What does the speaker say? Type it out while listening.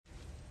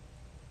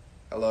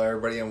Hello,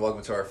 everybody, and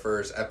welcome to our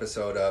first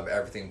episode of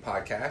Everything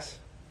Podcast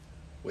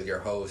with your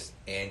hosts,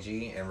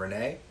 Angie and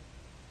Renee.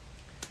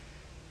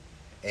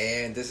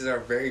 And this is our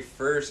very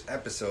first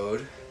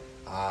episode.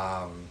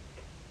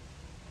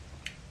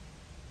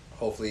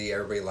 Hopefully,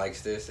 everybody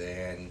likes this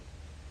and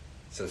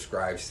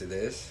subscribes to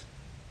this.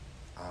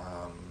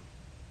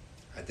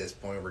 At this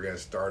point, we're going to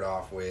start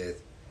off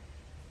with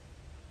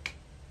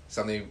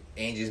something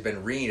Angie's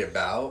been reading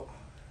about.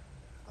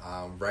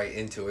 Right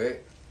into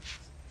it.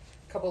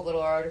 Couple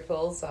little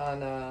articles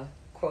on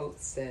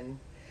quotes and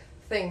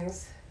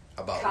things,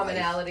 About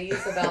commonalities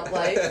life. about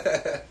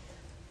life.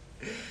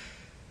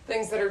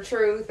 Things that are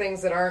true,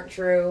 things that aren't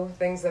true,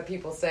 things that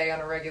people say on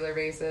a regular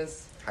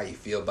basis. How you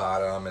feel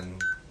about them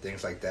and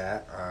things like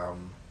that.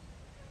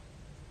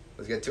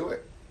 Let's get to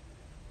it.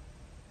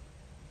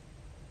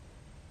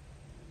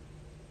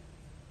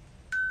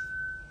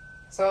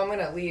 So I'm going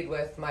to lead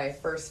with my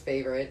first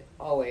favorite,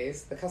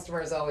 always. The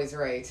customer is always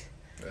right.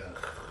 Ugh.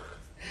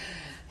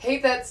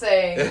 Hate that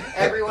saying.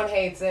 Everyone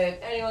hates it.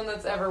 Anyone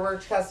that's ever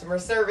worked customer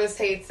service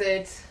hates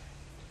it.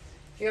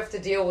 If you have to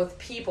deal with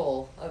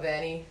people of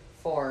any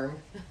form,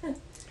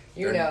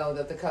 you know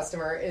that the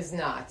customer is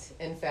not,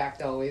 in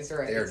fact, always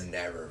right. They're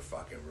never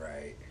fucking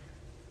right.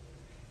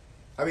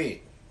 I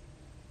mean,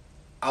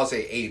 I'll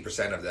say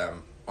 80% of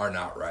them are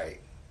not right.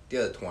 The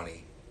other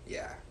 20,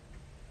 yeah.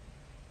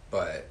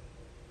 But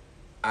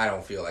I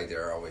don't feel like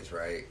they're always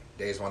right.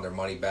 They just want their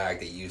money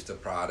back. They used the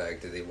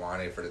product that they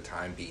wanted for the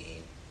time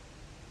being.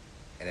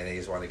 And then they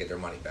just want to get their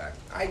money back.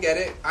 I get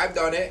it. I've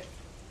done it.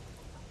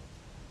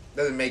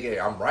 Doesn't make it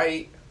I'm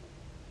right.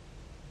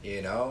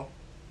 You know?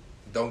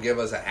 Don't give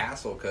us a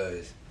hassle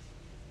because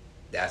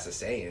that's the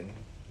saying.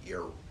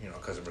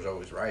 Customer's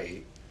always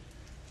right.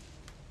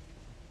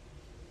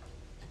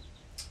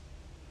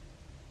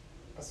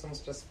 This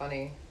one's just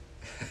funny.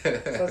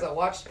 It says a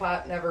watched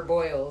pot never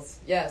boils.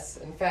 Yes,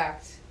 in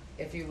fact,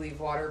 if you leave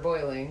water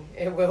boiling,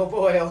 it will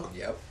boil.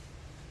 Yep.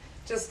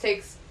 Just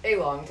takes a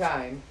long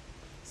time,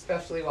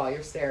 especially while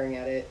you're staring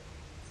at it.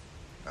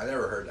 I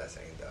never heard that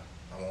saying, though.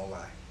 I won't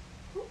lie.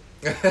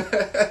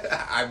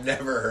 I've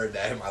never heard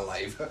that in my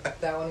life.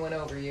 That one went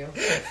over you.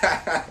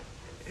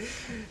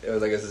 It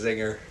was like a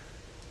zinger.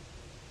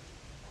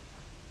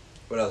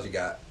 What else you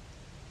got?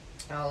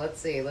 Oh, let's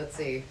see. What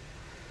do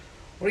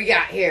we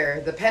got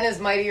here? The pen is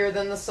mightier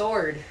than the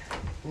sword.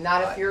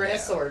 Not if you're in a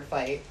sword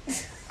fight.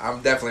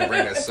 I'm definitely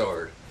bringing a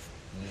sword.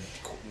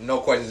 No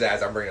questions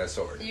asked, I'm bringing a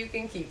sword. You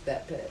can keep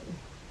that pen.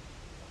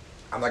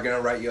 I'm not going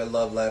to write you a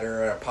love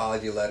letter, an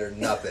apology letter,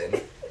 nothing.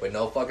 With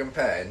no fucking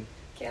pen.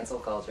 Cancel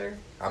culture.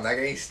 I'm not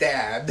getting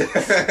stabbed.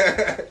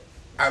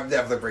 I'm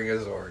definitely bringing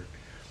a sword.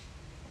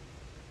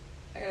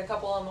 I got a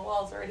couple on the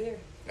walls right here.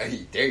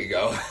 Hey, there you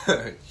go.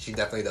 She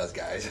definitely does,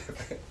 guys.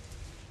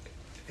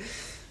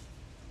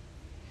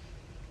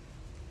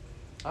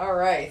 All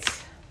right.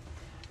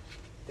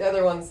 The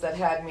other ones that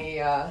had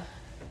me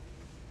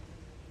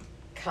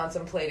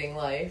contemplating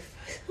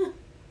life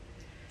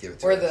Give it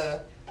to were us.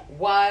 the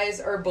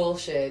wise or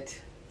bullshit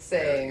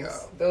There you sayings.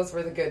 go. Those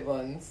were the good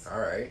ones. All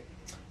right.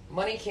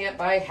 Money can't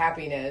buy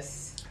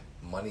happiness.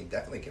 Money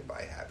definitely can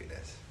buy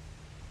happiness.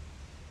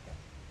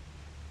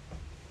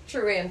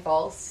 True and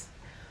false.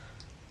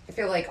 I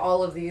feel like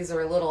all of these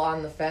are a little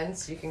on the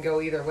fence. You can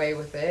go either way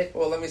with it.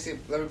 Well, let me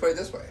put it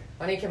this way.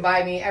 Money can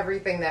buy me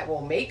everything that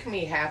will make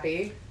me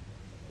happy.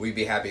 Will you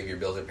be happy if your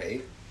bills are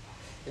paid?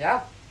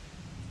 Yeah.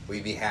 Will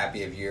you be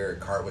happy if your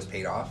car was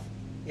paid off?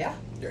 Yeah.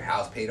 Your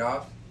house paid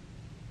off?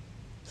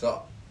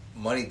 So,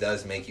 money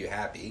does make you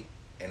happy,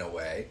 in a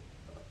way.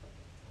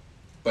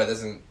 But it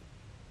doesn't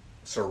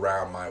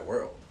surround my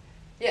world.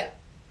 Yeah.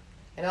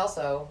 And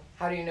also,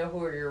 how do you know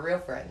who are your real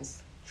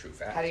friends? True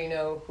fact. How do you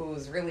know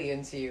who's really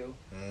into you?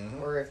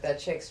 Mm-hmm. Or if that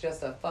chick's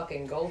just a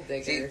fucking gold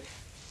digger? See,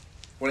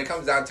 when it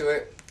comes down to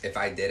it, if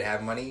I did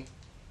have money,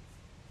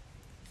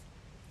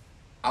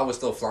 I would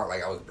still flaunt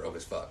like I was broke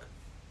as fuck.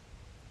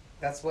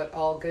 That's what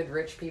all good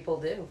rich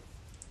people do.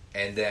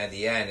 And then at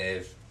the end,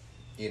 if,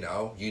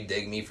 you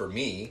dig me for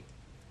me,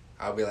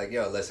 I'll be like,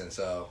 yo, listen,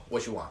 so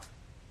what you want?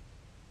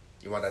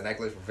 You want that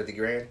necklace for 50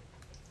 grand?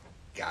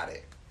 Got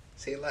it.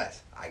 Say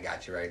less. I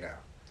got you right now.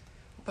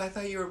 But I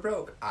thought you were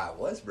broke. I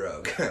was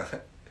broke.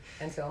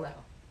 Until now.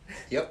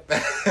 Yep.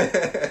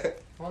 I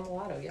won the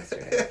lotto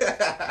yesterday.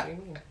 What do you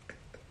mean?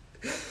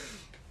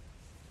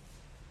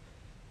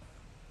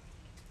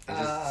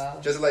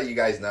 Just to let you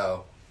guys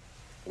know,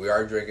 we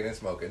are drinking and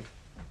smoking.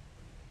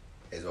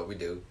 Is what we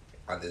do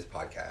on this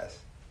podcast.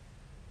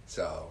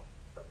 So,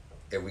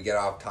 if we get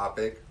off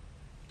topic,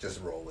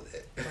 just roll with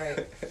it.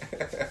 Right.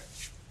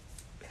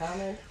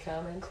 Comment.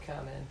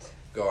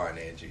 Go on,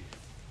 Angie.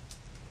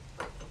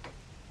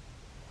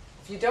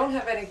 If you don't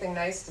have anything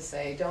nice to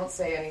say, don't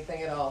say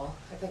anything at all.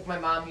 I think my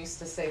mom used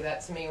to say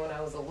that to me when I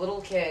was a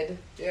little kid.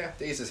 Yeah,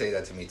 they used to say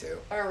that to me too.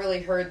 I haven't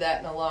really heard that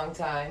in a long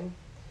time.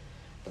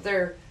 But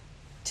there are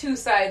two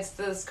sides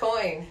to this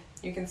coin.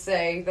 You can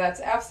say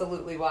that's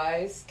absolutely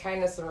wise.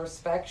 Kindness and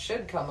respect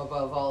should come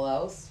above all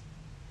else.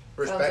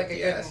 Respect, Sounds like a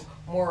yes. good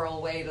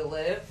moral way to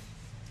live.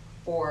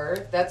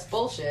 or that's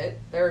bullshit.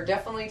 There are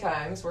definitely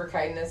times where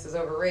kindness is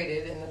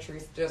overrated and the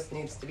truth just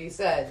needs to be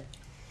said.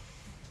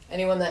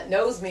 Anyone that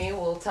knows me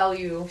will tell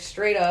you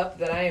straight up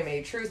that I am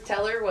a truth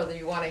teller, whether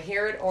you want to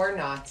hear it or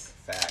not.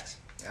 Facts.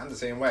 I'm the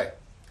same way.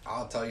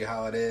 I'll tell you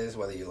how it is,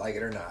 whether you like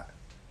it or not.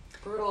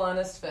 Brutal,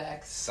 honest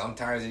facts.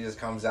 Sometimes it just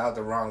comes out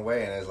the wrong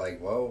way, and it's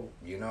like, well,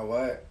 you know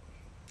what?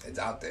 It's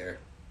out there.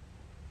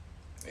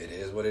 It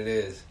is what it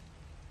is.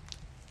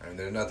 I mean,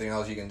 there's nothing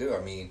else you can do.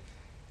 I mean,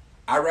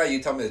 I'd rather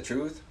you tell me the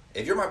truth.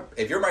 If you're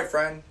my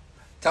friend,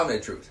 tell me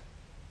the truth.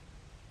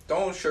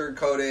 Don't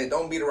sugarcoat it.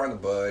 Don't beat around the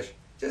bush.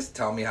 Just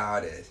tell me how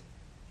it is.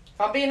 If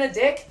I'm being a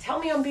dick, tell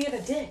me I'm being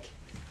a dick.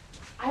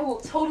 I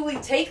will totally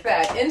take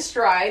that in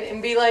stride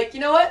and be like, you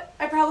know what?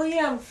 I probably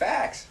am.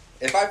 Facts.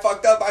 If I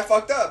fucked up, I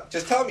fucked up.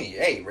 Just tell me,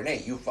 hey,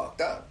 Renee, you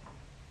fucked up.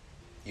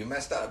 You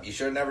messed up. You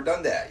should have never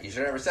done that. You should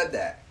have never said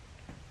that.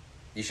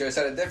 You should have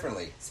said it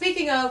differently.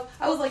 Speaking of,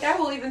 I was like, I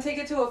will even take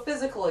it to a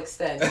physical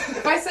extent.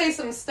 If I say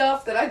some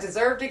stuff that I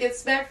deserve to get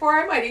smacked for,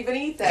 I might even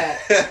eat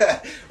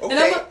that.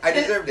 Okay, I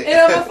deserved it.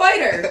 And I'm a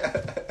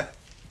fighter.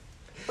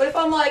 But if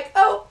I'm like,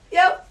 oh,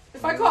 yep,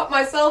 if I caught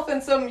myself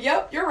in some,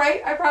 yep, you're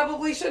right, I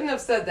probably shouldn't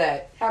have said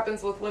that.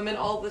 Happens with women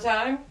all the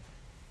time.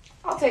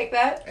 I'll take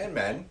that. And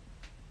men.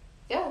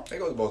 Yeah. It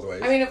goes both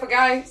ways. I mean, if a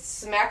guy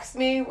smacks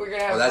me, we're going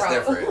to have a problem.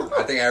 That's different.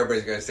 I think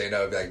everybody's going to say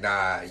no. Be like,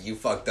 nah, you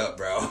fucked up,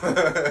 bro.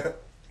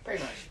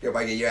 Pretty much. You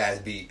might get your ass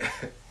beat.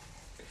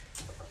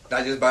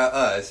 Not just by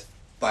us,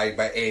 by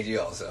Angie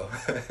also.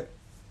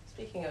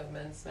 Speaking of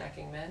men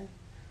smacking men.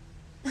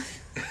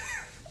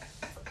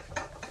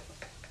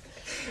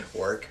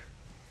 Work.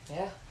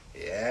 Yeah.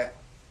 Yeah.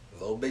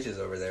 Little bitches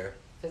over there.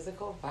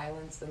 Physical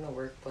violence in the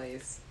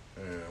workplace.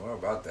 What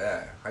about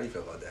that? How do you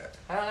feel about that?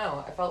 I don't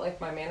know. I felt like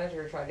my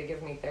manager tried to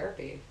give me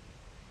therapy.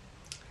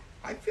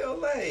 I feel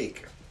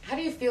like... How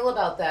do you feel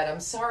about that? I'm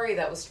sorry,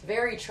 that was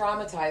very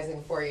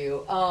traumatizing for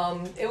you.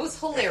 It was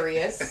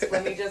hilarious.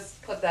 Let me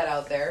just put that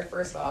out there,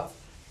 first off.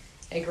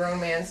 A grown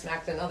man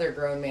smacked another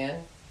grown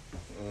man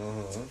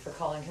for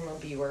calling him a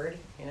B word.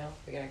 You know,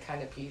 we're going to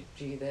kind of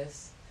PG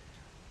this.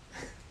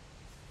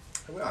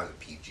 We don't have to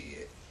PG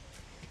it.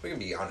 We can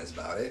be honest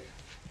about it.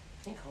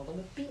 He called him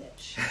a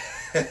bitch.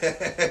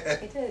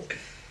 He did.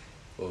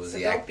 What was So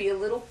the don't be a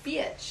little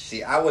bitch.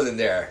 See, I wasn't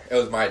there. It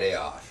was my day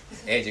off.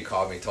 Angie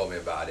called me, told me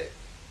about it.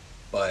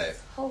 But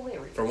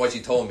Hilarious. from what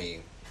you told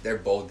me, they're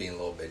both being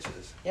little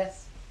bitches.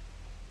 Yes.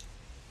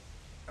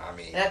 I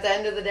mean... And at the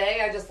end of the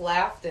day, I just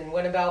laughed and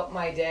went about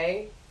my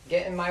day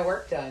getting my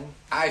work done.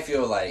 I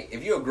feel like,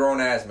 if you're a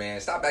grown-ass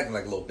man, stop acting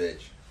like a little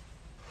bitch.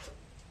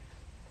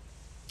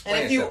 And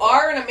if you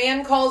are and a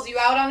man calls you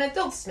out on it,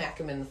 don't smack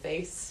him in the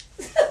face.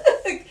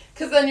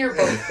 Because then you're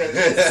both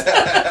bitches.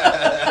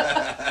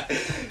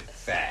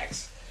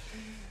 Facts.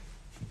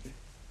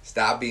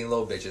 Stop being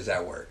little bitches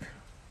at work.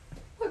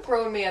 What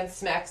grown man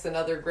smacks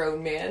another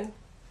grown man?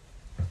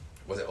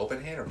 Was it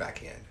open hand or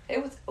backhand?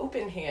 It was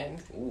open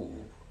hand. Ooh.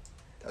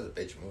 That was a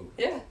bitch move.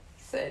 Yeah,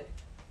 he said.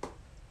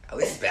 At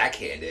least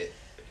backhand it.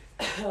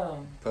 Put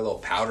a little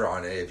powder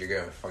on it if you're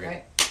going to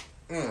fucking...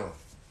 Right.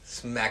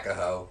 Smack a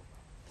hoe.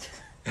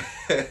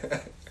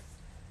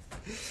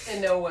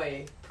 In no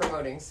way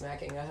promoting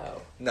smacking a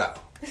hoe. No,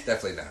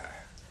 definitely not.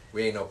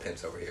 We ain't no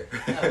pimps over here.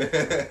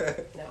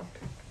 No.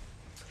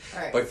 All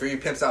right. But for you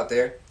pimps out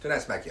there, do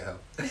not smack your hoe.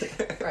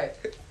 Right.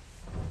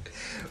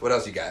 What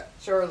else you got?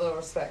 Show her a little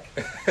respect.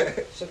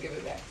 She'll give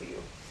it back to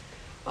you.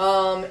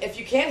 If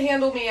you can't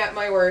handle me at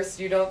my worst,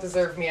 you don't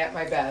deserve me at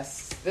my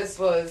best. This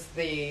was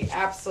the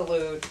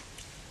absolute...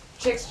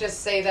 Chicks just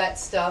say that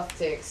stuff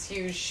to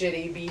excuse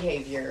shitty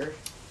behavior.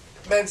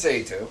 Men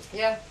say too.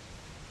 Yeah.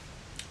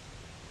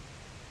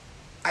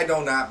 I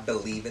do not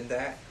believe in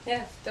that.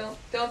 Yeah,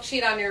 don't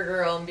cheat on your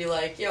girl and be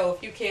like, yo,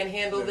 if you can't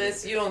handle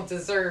this, you don't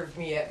deserve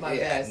me at my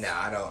best. No,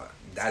 I don't.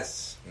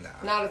 That's, no.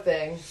 Not a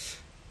thing.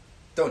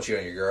 Don't cheat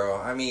on your girl.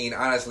 I mean,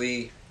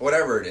 honestly,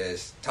 whatever it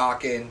is,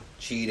 talking,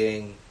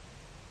 cheating,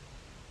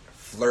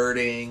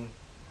 flirting,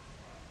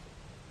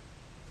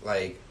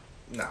 like,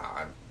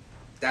 nah,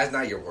 that's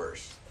not your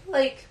worst.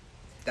 Like,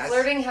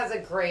 flirting has a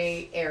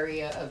gray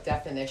area of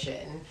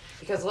definition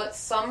because what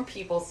some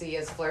people see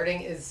as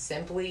flirting is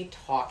simply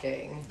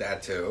talking.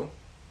 That too.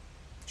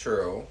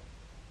 True.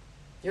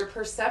 Your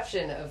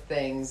perception of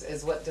things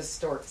is what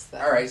distorts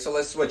them. All right, so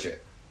let's switch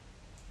it.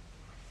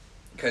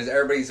 Because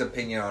everybody's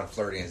opinion on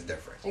flirting is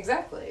different.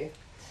 Exactly.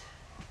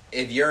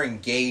 If you're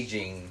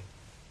engaging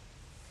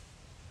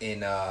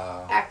in...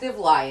 active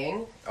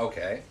lying.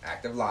 Okay,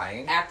 active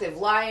lying. Active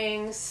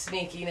lying,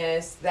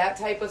 sneakiness, that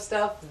type of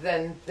stuff,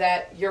 then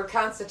that you're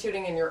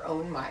constituting in your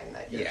own mind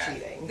that you're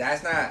cheating.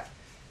 That's not...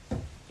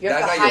 You have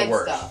that's to not hide your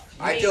worst. stuff.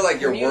 I feel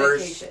like your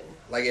worst...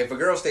 Like, if a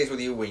girl stays with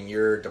you when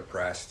you're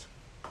depressed,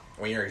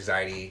 when your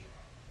anxiety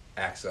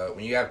acts up,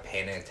 when you have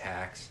panic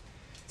attacks...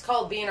 It's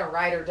called being a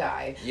ride or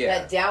die. Yeah.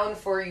 That down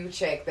for you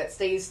chick that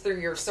stays through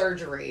your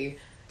surgery.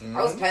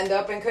 I was penned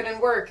up and couldn't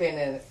work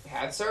and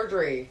had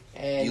surgery.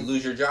 And you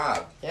lose your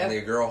job. Yep. And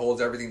the girl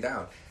holds everything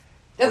down.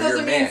 That or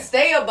doesn't mean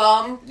stay a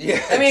bum. Yeah,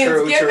 that means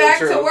true, get true, back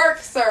true. to work,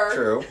 sir.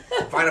 True.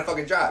 Find a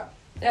fucking job.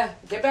 Yeah,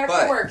 get back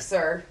But- to work,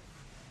 sir.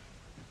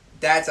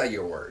 That's at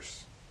your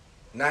worst.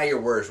 Not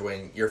your worst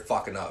when you're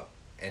fucking up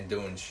and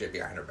doing shit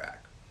behind her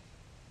back.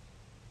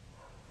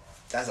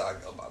 That's how I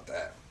feel about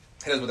that.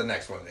 Hit us with the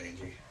next one,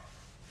 Angie.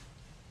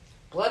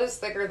 Blood is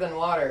thicker than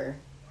water.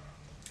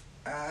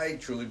 I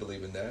truly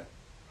believe in that.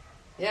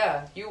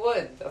 Yeah, you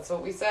would. That's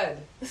what we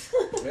said.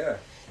 Yeah.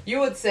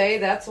 You would say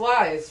that's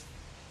wise.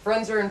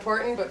 Friends are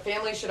important, but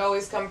family should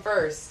always come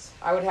first.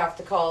 I would have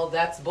to call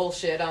that's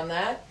bullshit on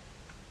that.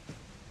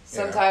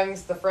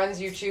 Sometimes the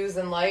friends you choose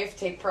in life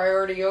take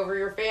priority over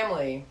your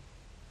family.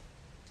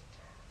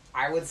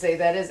 I would say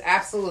that is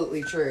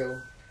absolutely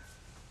true.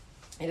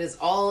 It is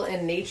all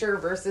in nature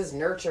versus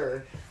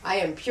nurture. I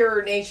am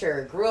pure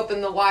nature. Grew up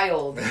in the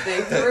wild.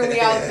 They threw me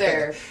out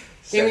there.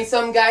 Give me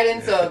some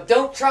guidance of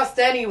don't trust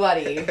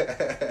anybody.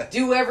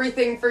 Do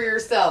everything for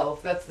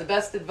yourself. That's the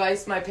best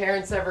advice my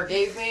parents ever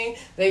gave me.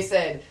 They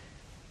said,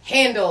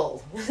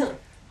 handle.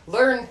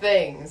 Learn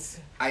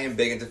things. I am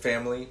big into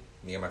family.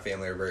 Me and my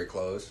family are very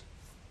close.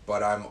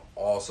 But I'm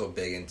also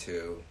big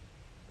into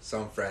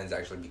some friends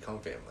actually become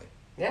family.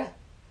 Yeah.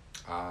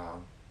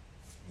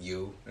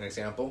 You, an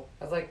example?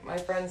 I was like, my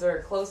friends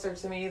are closer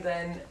to me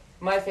than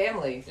my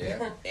family.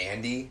 Yeah.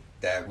 Andy,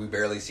 that we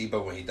barely see,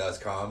 but when he does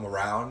come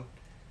around,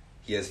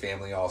 he has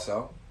family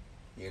also.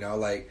 You know,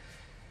 like,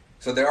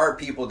 so there are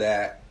people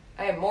that...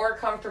 I am more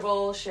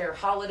comfortable, share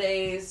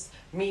holidays,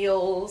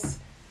 meals,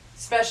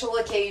 special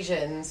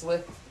occasions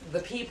with the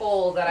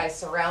people that I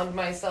surround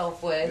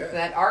myself with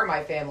that are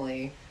my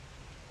family.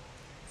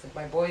 It's like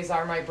my boys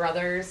are my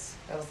brothers.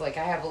 I was like,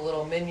 I have a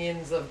little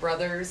minions of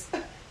brothers.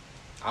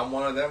 I'm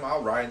one of them.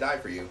 I'll ride and die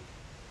for you.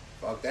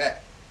 Fuck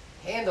that.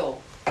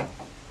 Handle.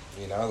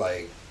 You know,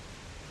 like,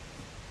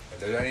 if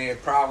there's any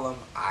problem,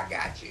 I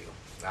got you.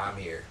 I'm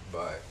here.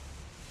 But,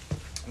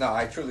 no,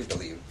 I truly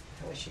believe.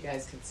 I wish you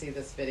guys could see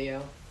this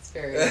video. It's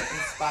very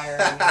inspiring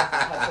and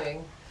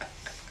touching.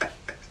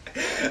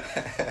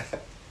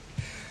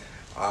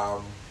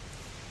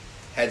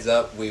 Heads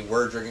up, we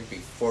were drinking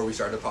before we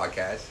started the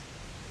podcast.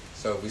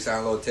 So if we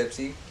sound a little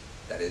tipsy,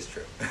 that is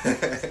true.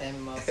 And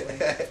mostly.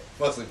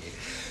 Mostly me.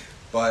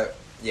 But,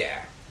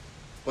 yeah.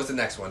 What's the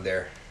next one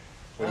there?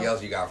 What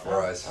else you got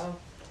for us?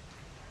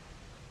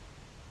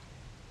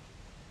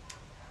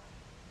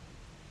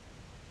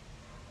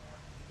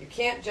 You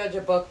can't judge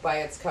a book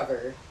by its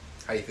cover.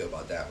 How you feel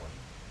about that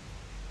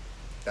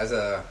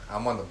one?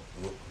 I'm on the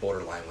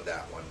borderline with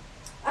that one.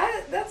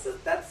 That's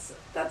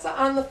an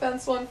on the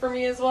fence one for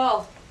me as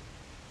well.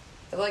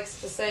 It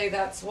likes to say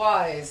that's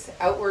wise.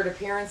 Outward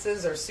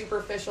appearances are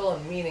superficial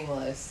and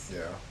meaningless.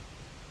 Yeah.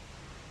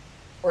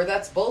 Or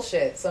that's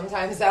bullshit.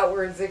 Sometimes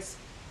outward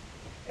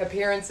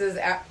appearances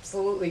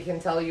absolutely can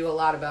tell you a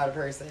lot about a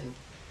person.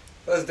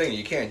 That's the thing.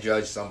 You can't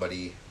judge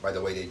somebody by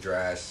the way they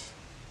dress,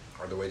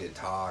 or the way they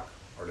talk,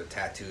 or the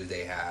tattoos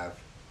they have.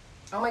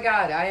 Oh my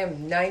god, I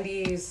am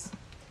 90s.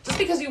 Just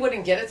because you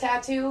wouldn't get a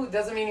tattoo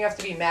doesn't mean you have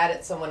to be mad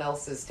at someone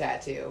else's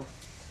tattoo.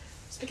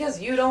 Just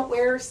because you don't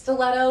wear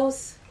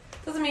stilettos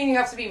doesn't mean you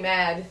have to be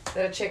mad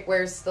that a chick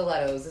wears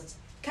stilettos. It's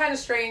kind of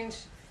strange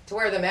to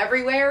wear them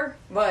everywhere,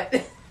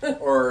 but...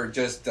 Or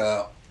just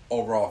the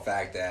overall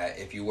fact that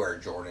if you wear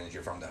Jordans,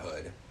 you're from the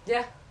hood.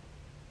 Yeah.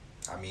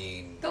 I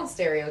mean... Don't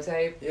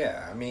stereotype.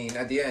 Yeah, I mean,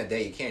 at the end of the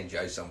day, you can't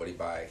judge somebody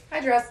by... I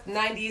dress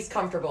 90s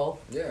comfortable.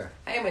 Yeah.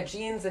 I am a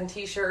jeans and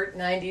t-shirt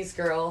 90s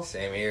girl.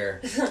 Same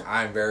here.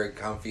 I'm very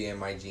comfy in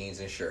my jeans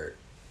and shirt.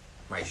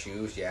 My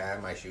shoes,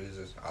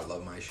 I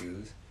love my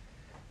shoes.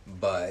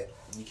 But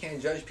you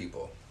can't judge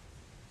people.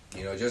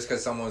 You know, just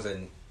because someone's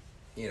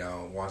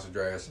wants to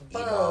dress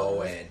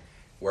emo and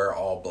wear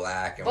all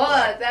black and But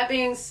black. that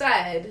being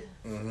said,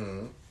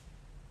 Mm-hmm.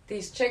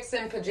 these chicks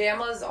in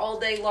pajamas all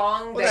day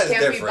long Well, that that's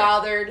can't be different.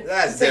 bothered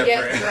That's to get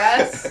different.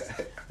 dressed,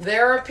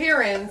 their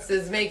appearance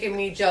is making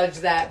me judge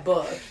that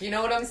book. You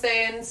know what I'm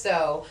saying?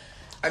 So,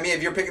 I mean,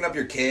 if you're picking up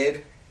your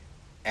kid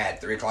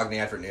at 3 o'clock in the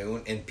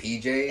afternoon in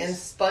PJs... in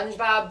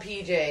SpongeBob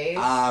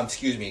PJs.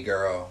 Excuse me,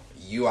 girl.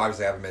 You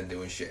obviously haven't been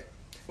doing shit.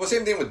 Well,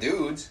 same thing with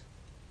dudes.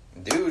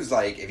 Dudes,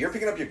 like, if you're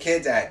picking up your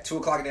kids at 2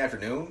 o'clock in the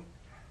afternoon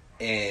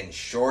in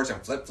shorts and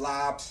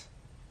flip-flops,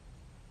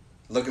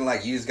 looking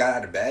like you just got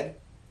out of bed,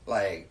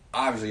 like,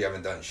 obviously you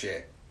haven't done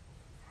shit.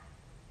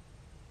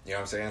 You know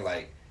what I'm saying?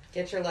 Like,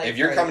 Get your life if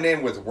you're right. coming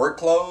in with work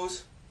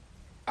clothes,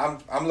 I'm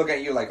looking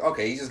at you like,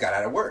 okay, you just got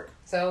out of work.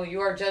 So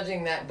you are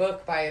judging that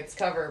book by its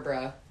cover,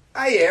 bruh.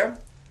 I am.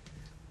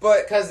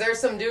 But... Because there's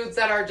some dudes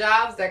at our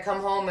jobs that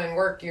come home in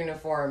work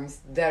uniforms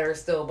that are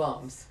still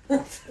bums.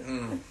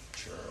 True.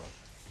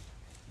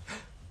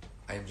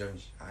 I am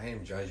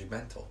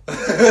judgmental.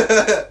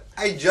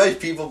 I judge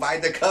people by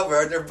the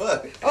cover of their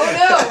book.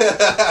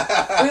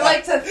 Oh no! We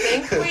like to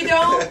think we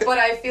don't, but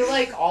I feel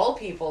like all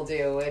people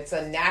do. It's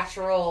a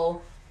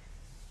natural...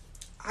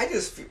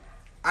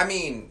 I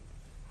mean,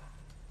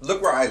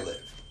 look where I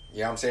live. You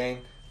know what I'm saying?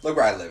 Look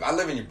where I live. I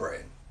live in New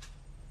Britain.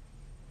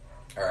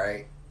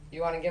 Alright?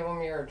 You want to give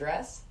them your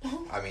address?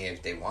 I mean,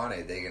 if they want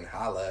it, they can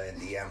holla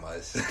and DM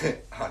us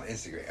on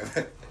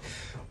Instagram.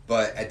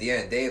 But at the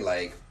end of the day,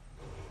 like,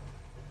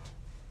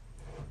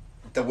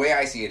 the way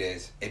I see it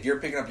is, if you're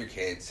picking up your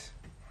kids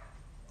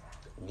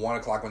 1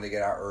 o'clock when they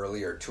get out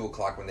early or 2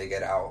 o'clock when they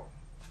get out,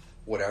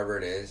 whatever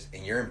it is,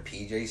 and you're in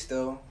PJ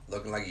still,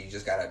 looking like you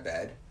just got out of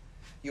bed,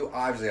 you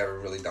obviously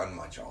haven't really done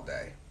much all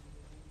day.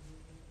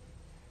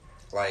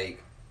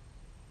 Like,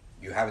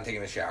 you haven't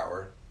taken a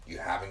shower, you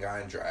haven't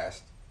gotten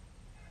dressed.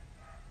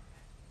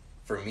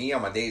 For me,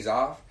 on my days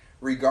off,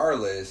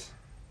 regardless,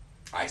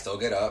 I still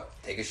get up,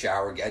 take a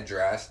shower, get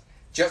dressed,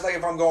 just like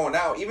if I'm going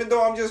out, even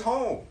though I'm just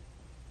home.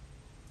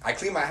 I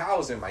clean my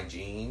house in my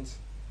jeans,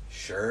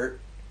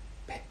 shirt,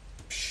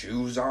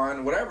 shoes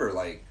on, whatever.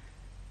 Like,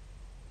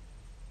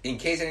 in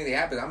case anything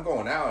happens, I'm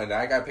going out and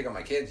I gotta pick up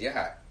my kids.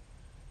 Yeah,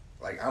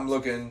 like I'm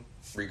looking,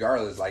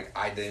 regardless. Like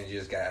I didn't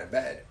just get out of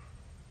bed.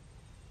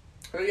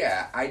 But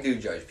yeah, I do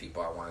judge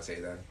people. I want to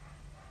say that.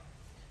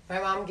 My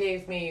mom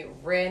gave me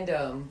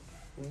random,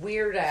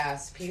 weird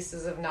ass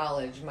pieces of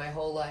knowledge my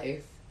whole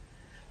life.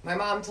 My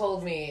mom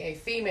told me a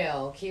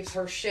female keeps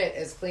her shit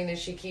as clean as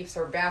she keeps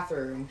her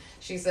bathroom.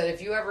 She said,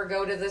 if you ever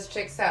go to this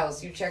chick's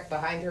house, you check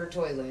behind her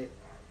toilet.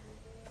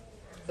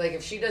 Like,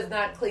 if she does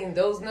not clean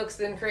those nooks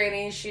and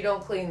crannies, she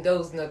don't clean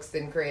those nooks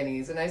and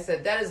crannies. And I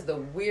said, that is the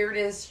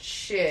weirdest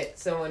shit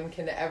someone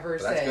can ever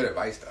say. That's good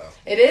advice, though.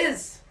 It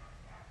is.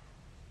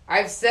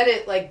 I've said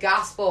it like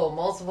gospel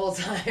multiple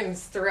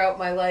times throughout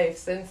my life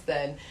since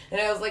then.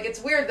 And I was like,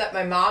 it's weird that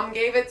my mom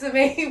gave it to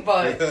me,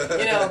 but,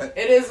 you know,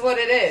 it is what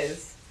it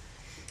is.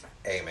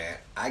 Hey, man,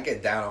 I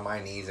get down on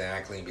my knees and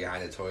I clean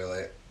behind the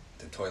toilet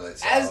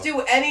itself. As do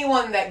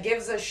anyone that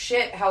gives a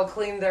shit how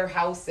clean their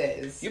house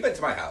is. You've been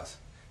to my house.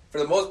 For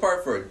the most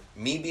part, for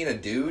me being a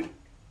dude,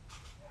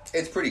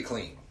 it's pretty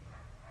clean.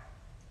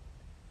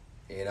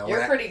 You know,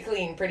 you're pretty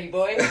clean, pretty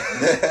boy.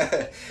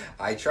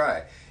 I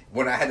try.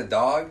 When I had the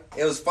dog,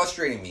 it was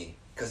frustrating me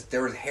because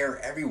there was hair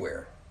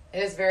everywhere.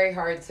 It is very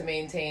hard to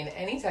maintain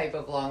any type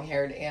of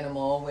long-haired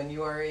animal when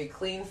you are a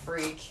clean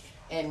freak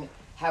and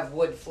have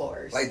wood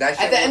floors. Like that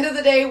shit At the end of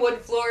the day, wood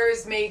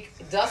floors make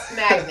dust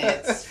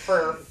magnets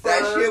for fur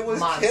that shit was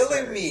monsters.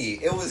 killing me.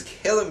 It was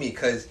killing me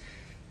because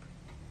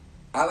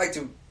I like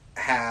to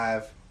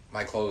have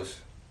my clothes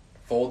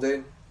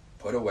folded,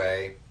 put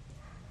away,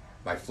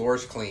 my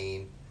floors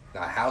clean,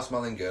 my house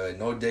smelling good,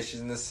 no dishes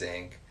in the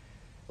sink.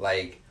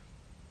 Like,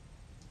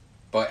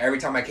 but every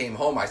time I came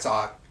home, I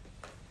saw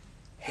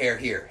hair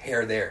here,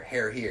 hair there,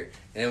 hair here.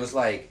 And it was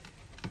like,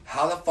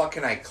 how the fuck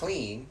can I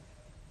clean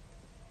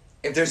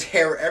if there's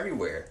hair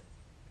everywhere?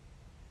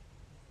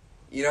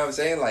 You know what I'm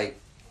saying? Like,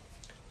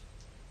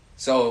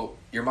 so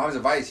your mom's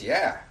advice,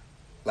 yeah.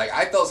 Like,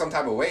 I felt some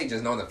type of way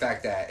just knowing the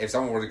fact that if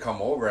someone were to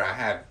come over and I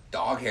have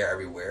dog hair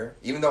everywhere,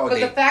 even though But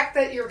the fact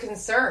that you're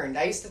concerned,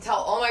 I used to tell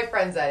all my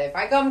friends that if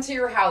I come to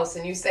your house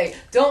and you say,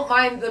 don't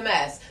mind the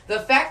mess, the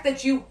fact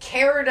that you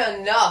cared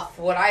enough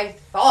what I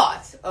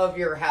thought of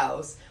your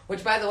house,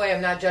 which, by the way,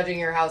 I'm not judging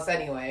your house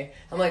anyway.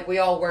 I'm like, we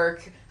all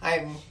work.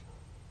 I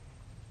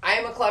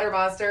am a clutter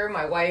monster.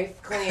 My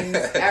wife cleans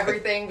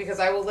everything because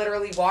I will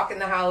literally walk in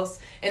the house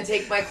and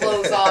take my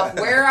clothes off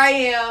where I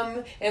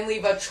am and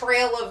leave a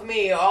trail of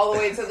me all the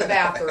way to the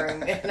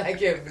bathroom, and I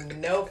give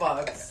no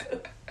fucks.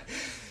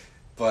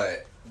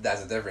 But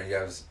that's the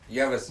difference.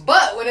 You have a.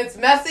 But when it's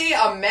messy,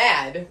 I'm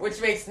mad,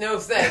 which makes no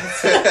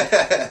sense.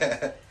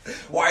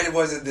 Why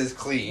wasn't this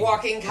clean?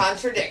 Walking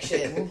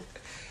contradiction.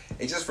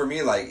 It's just for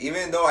me, like,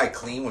 even though I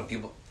clean when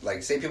people,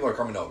 like, say people are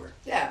coming over.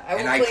 Yeah, I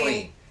will and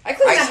clean. I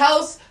clean the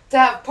house to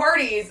have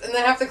parties and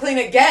then have to clean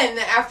again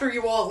after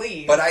you all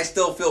leave. But I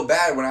still feel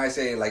bad when I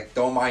say, like,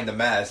 don't mind the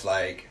mess,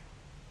 like,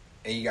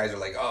 and you guys are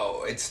like,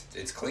 oh, it's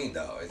clean,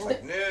 though. It's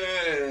like,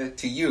 nah,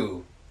 to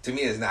you. To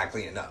me, it's not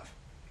clean enough.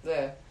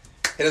 Yeah.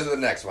 Hit us with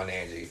the next one,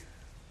 Angie.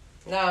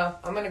 No,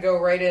 I'm going to go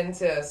right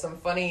into some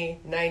funny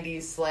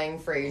 90s slang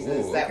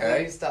phrases that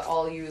we used to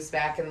all use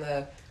back in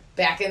the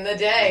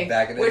day.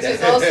 Which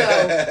is also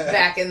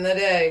back in the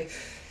day.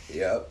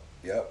 Yep.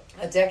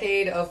 A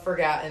decade of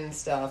forgotten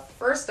stuff.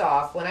 First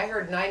off, when I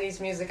heard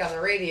 90s music on the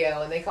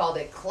radio and they called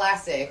it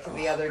classic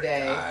the other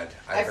day, God.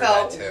 I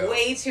felt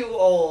way too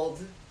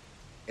old.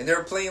 And they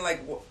were playing,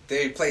 like,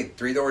 they played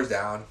Three Doors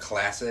Down,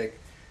 classic.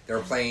 They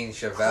were playing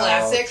Chevelle,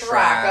 classic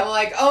Trap. rock. I'm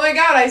like, oh my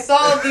god, I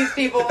saw these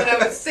people when I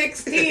was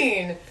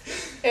 16.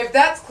 If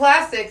that's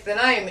classic, then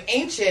I am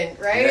ancient,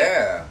 right?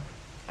 Yeah.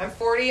 I'm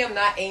 40, I'm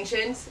not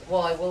ancient.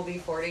 Well, I will be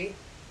 40.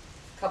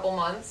 Couple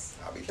months.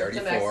 I'll be Trip 34.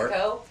 to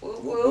Mexico. Woo,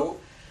 Whoop, woo.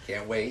 whoop.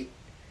 Can't wait.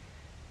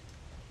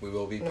 We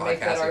will be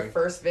Make that our podcasting.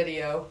 first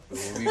video. We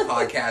will be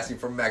podcasting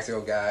from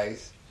Mexico,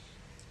 guys.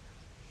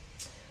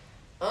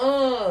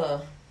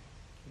 Booyah.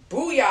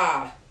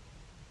 Booyah.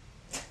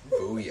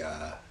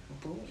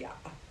 Booyah.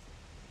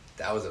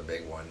 That was a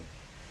big one.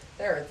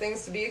 There are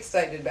things to be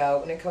excited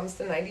about when it comes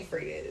to 90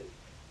 phrases.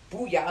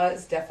 Booyah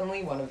is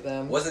definitely one of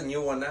them. What's a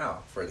new one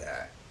now for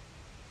that?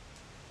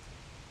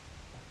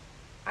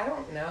 I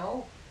don't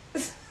know.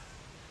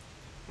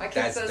 My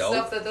kid That's says dope.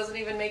 stuff that doesn't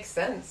even make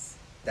sense.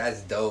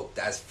 That's dope.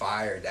 That's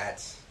fire.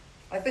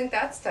 I think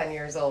that's 10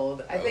 years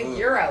old. I think Ooh.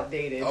 you're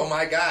outdated. Oh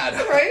my god.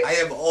 Right? I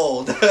am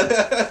old. Oh,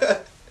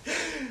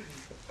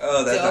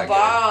 that's the not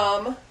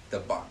bomb. good. The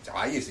bomb.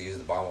 I used to use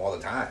the bomb all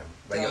the time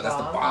Like, The yo, that's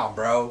the bomb. bomb,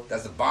 bro.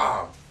 That's the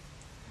bomb.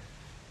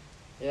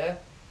 Yeah.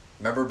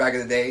 Remember back in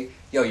the day?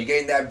 Yo, you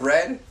getting that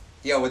bread?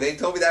 Yo, when they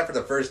told me that for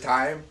the first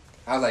time,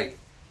 I was like,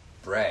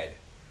 bread?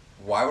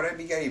 Why would I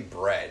be getting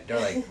bread? They're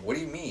like, what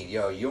do you mean?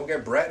 Yo, you don't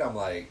get bread? I'm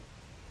like,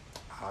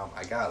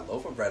 I got a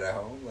loaf of bread at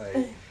home.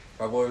 Like,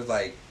 my boy was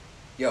like,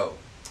 yo,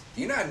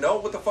 do you not know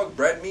what the fuck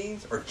bread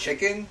means? Or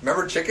chicken?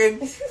 Remember chicken?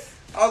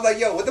 I was like,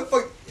 yo, what the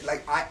fuck?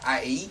 Like,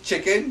 I eat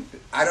chicken.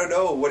 I don't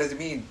know. What does it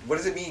mean? What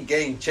does it mean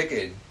getting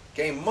chicken?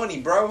 Getting money,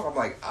 bro? I'm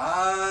like,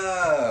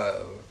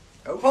 oh,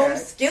 okay. Home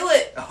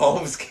skillet.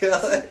 Home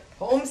skillet.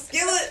 Home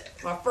skillet.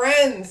 My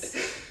friends.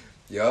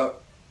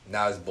 Yup.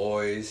 Now it's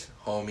boys,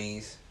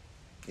 homies.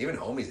 Even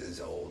homies is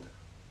old.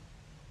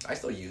 I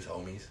still use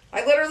homies.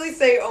 I literally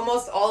say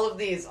almost all of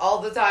these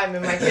all the time,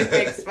 and my kid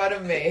makes fun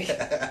of me.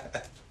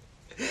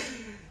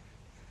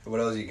 What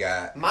else you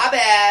got? My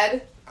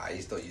bad. I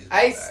still use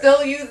I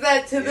still use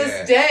that to Yeah.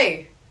 this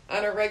day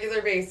on a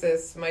regular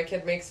basis. My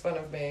kid makes fun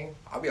of me.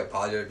 I'll be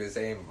apologetic for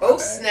saying my Oh,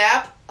 bad.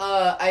 snap.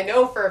 I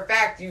know for a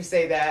fact you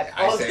say that.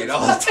 I say it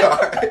all the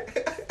time.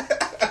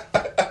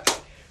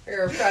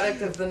 You're a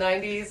product of the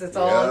 90s. It's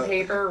all on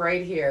paper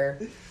right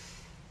here.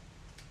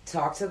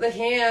 Talk to the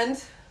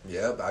hand.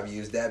 Yep, I've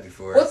used that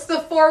before. What's the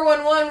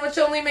 411, which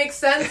only makes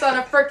sense on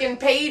a frickin'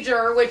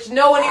 pager, which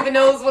no one even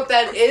knows what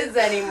that is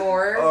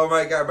anymore? Oh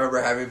my god,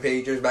 remember having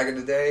pagers back in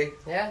the day?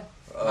 Yeah.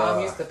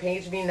 Mom used to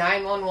page me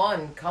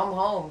 911. Come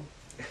home.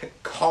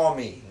 Call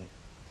me.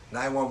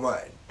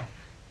 911.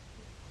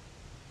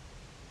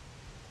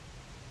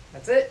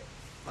 That's it.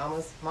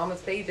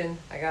 Mama's paging.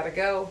 I gotta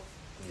go.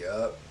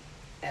 Yup.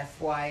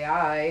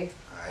 FYI.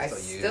 I still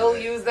still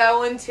use that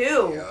one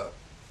too. Yup.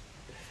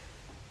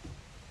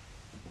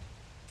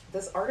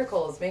 This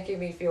article is making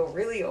me feel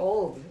really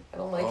old. I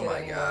don't like it anymore.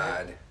 Oh my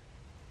god.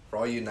 For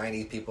all you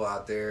 90s people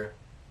out there,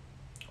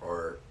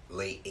 or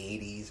late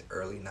 80s,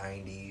 early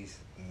 90s,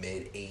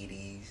 mid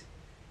 80s.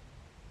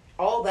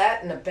 All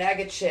that in a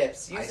bag of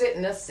chips. Use it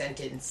in a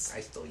sentence.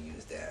 I still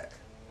use that.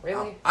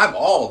 Really? I'm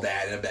all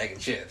that in a bag of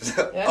chips.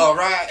 Yeah? All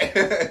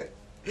right.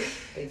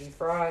 Baby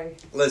fry.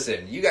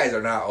 Listen, you guys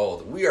are not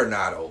old. We are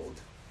not old.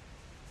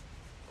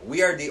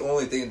 We are the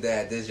only thing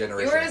that this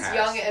generation You're as has.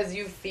 young as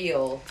you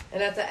feel.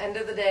 And at the end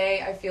of the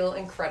day, I feel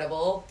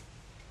incredible.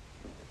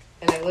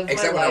 And I live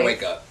Except my when life. I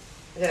wake up.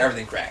 Yeah.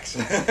 Everything cracks.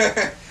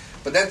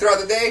 But then throughout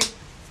the day,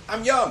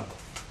 I'm young.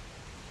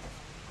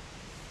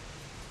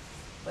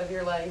 Live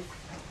your life.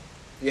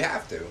 You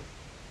have to.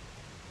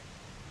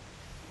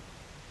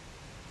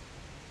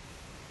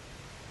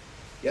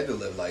 You have to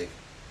live life.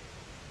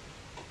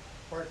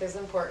 Work is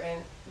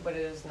important, but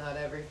it is not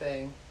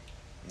everything.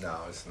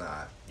 No, it's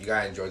not. You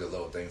gotta enjoy the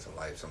little things in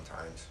life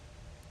sometimes.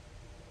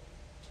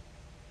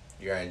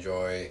 You gotta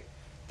enjoy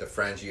the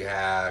friends you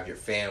have, your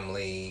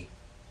family,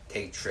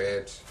 take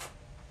trips,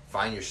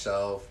 find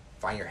yourself,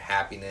 find your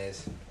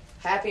happiness.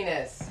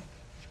 Happiness.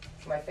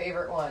 My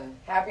favorite one.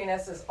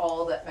 Happiness is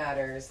all that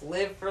matters.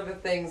 Live for the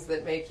things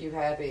that make you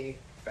happy.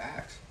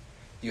 Facts.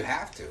 You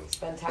have to.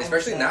 Spend time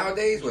Especially with them.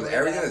 nowadays with Enjoy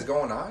everything them. that's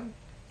going on,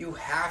 you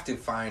have to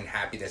find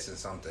happiness in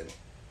something.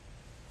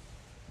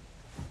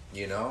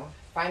 You know?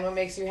 Find what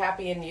makes you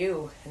happy in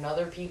you and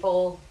other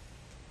people.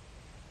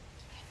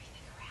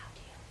 Everything around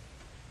you.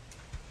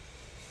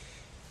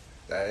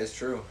 That is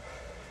true.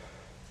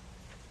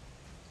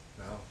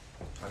 No,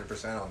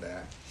 100% on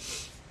that.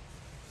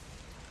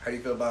 How do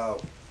you feel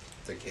about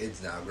the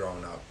kids now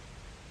growing up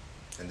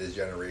in this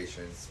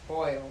generation?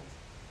 Spoiled.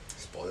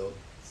 Spoiled?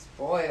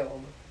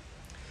 Spoiled.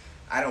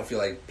 I don't feel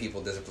like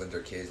people discipline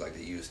their kids like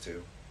they used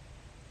to.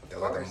 They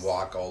let them course.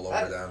 walk all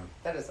over them.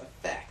 That is a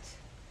fact.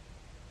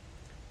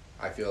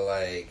 I feel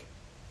like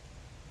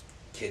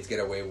kids get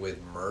away with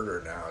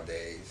murder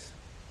nowadays.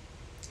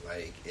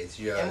 Like, it's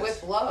just... And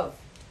with love.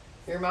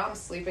 Your mom's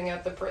sleeping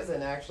at the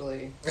prison,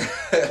 actually.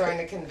 Trying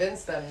to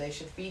convince them they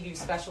should feed you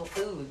special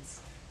foods.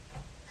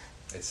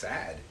 It's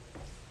sad.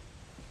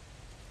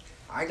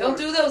 Don't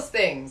do those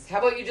things. How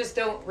about you just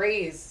don't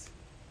raise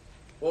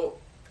Well,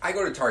 I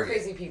go to Target.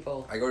 crazy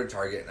people? I go to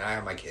Target and I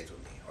have my kids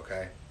with me,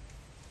 okay?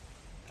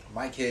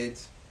 My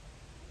kids,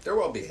 they're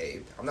well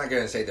behaved. I'm not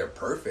going to say they're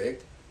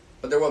perfect,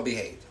 but they're well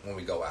behaved when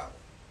we go out.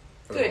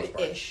 For the most part.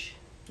 Good-ish.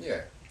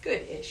 Yeah.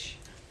 Good-ish.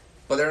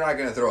 But they're not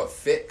going to throw a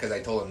fit because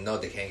I told them no,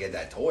 they can't get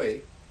that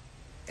toy.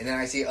 And then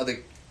I see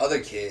other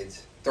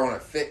kids throwing a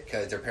fit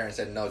because their parents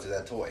said no to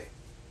that toy.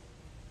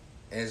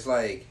 And it's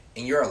like,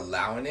 and you're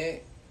allowing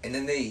it, and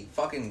then they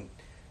fucking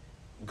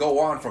go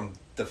on from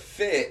the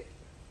fit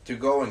to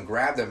go and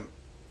grab them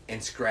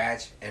and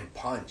scratch and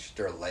punch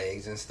their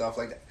legs and stuff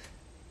like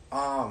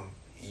that.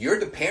 You're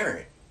the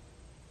parent,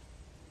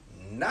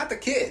 not the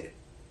kid.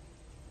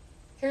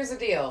 Here's the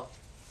deal.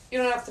 You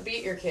don't have to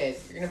beat your kid.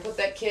 You're going to put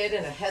that kid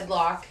in a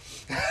headlock,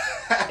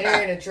 and you're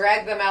going to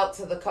drag them out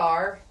to the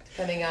car,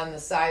 depending on the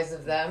size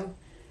of them.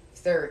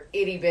 If they're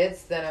itty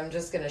bits, then I'm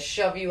just going to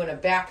shove you in a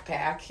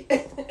backpack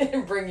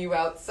and bring you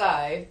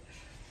outside.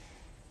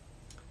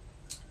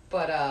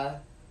 But,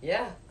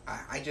 yeah.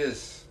 I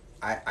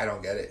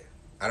don't get it.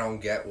 I don't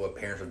get what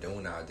parents are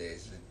doing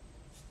nowadays.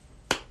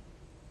 You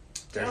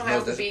don't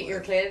have to beat your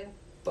kid.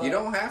 But, you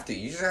don't have to.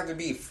 You just have to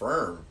be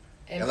firm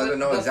and let put them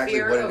know the exactly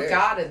fear what it of is.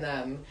 God in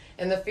them.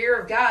 And the fear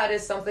of God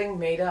is something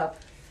made up.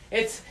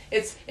 It's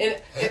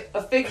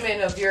a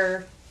figment of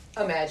your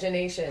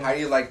imagination. How do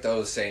you like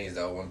those sayings,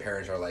 though, when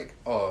parents are like,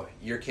 oh,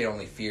 your kid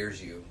only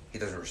fears you. He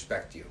doesn't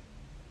respect you.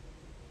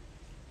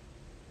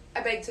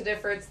 I beg to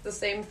differ. It's the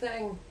same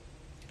thing.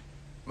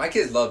 My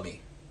kids love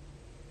me.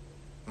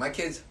 My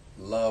kids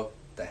love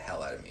the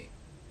hell out of me.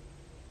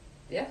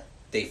 Yeah.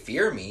 They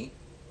fear me,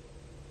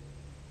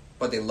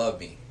 but they love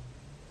me.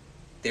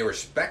 They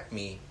respect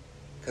me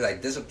because I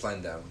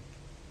discipline them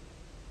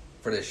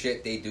for the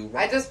shit they do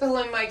wrong. I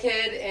discipline my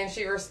kid, and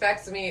she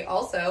respects me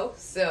also,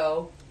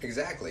 so...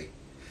 Exactly.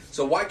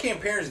 So why can't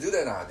parents do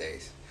that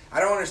nowadays? I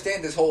don't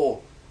understand this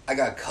whole, I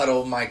gotta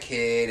cuddle my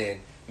kid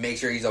and make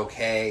sure he's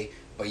okay,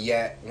 but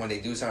yet, when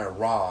they do something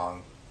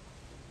wrong,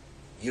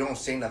 you don't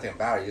say nothing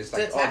about it. You're just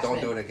like, Detachment. oh,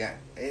 don't do it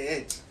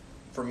again.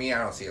 For me, I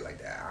don't see it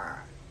like that.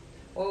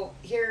 Well,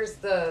 here's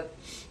the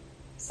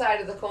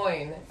side of the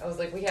coin. I was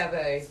like, we have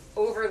a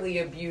overly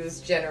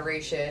abused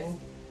generation,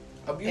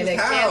 Abused and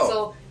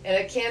how?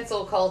 a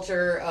cancel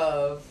culture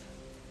of.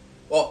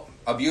 Well,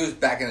 abused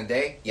back in the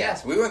day,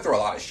 yes. Yeah. We went through a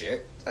lot of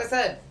shit. Like I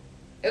said,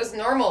 it was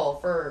normal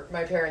for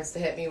my parents to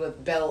hit me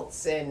with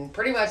belts and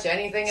pretty much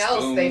anything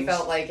else. Spoons, They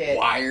felt like it.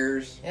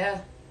 Wires. Yeah,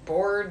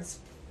 boards,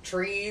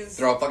 trees.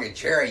 Throw a fucking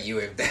chair at you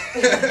if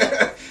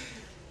that.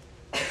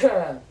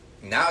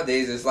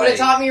 Nowadays, it's But like, it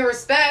taught me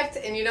respect,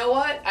 and you know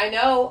what? I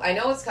know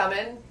it's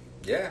coming.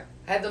 yeah.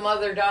 I had the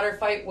mother-daughter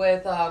fight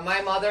with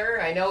my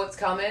mother. I know it's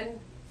coming.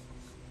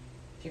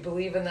 If you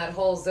believe in that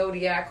whole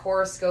zodiac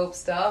horoscope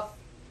stuff,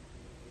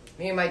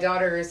 me and my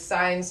daughter's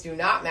signs do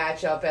not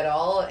match up at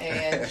all,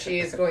 and she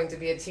is going to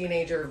be a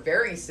teenager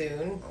very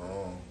soon,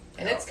 Oh,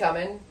 and it's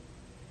coming.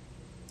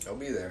 I'll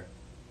be there.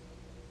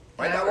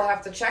 And I will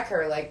have to check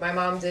her like my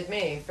mom did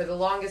me for the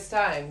longest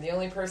time. The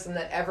only person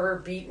that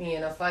ever beat me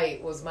in a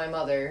fight was my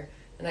mother,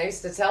 and I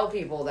used to tell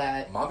people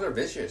that. Moms are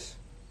vicious.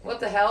 What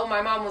the hell?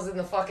 My mom was in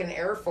the fucking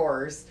Air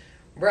Force.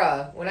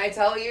 Bruh, when I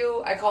tell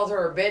you I called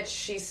her a bitch,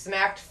 she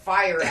smacked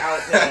fire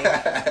out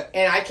me.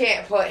 And I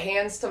can't put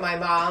hands to my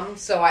mom,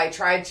 so I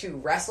tried to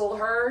wrestle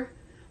her.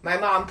 My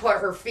mom put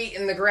her feet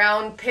in the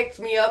ground, picked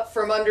me up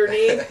from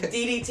underneath,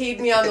 DDT'd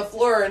me on the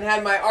floor, and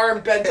had my arm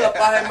bent up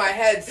behind my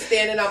head,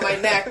 standing on my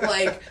neck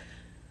like,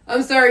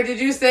 I'm sorry, did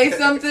you say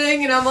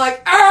something? And I'm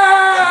like,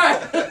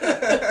 ah!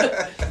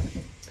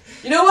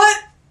 You know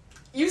what?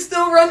 You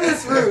still run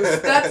this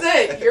roost. That's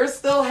it. You're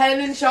still head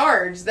in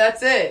charge.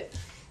 That's it.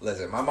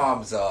 Listen, my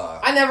mom's,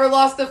 I never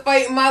lost a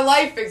fight in my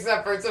life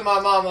except for to my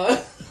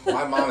mama.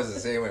 my mom is the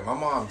same way. My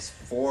mom's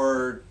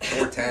 4'10",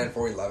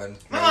 4'11".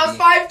 My mom's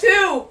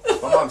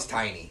 5'2". My mom's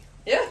tiny.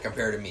 Yeah.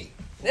 Compared to me.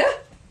 Yeah.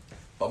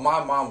 But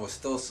my mom was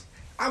still,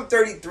 I'm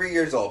 33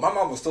 years old. My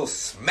mom will still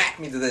smack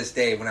me to this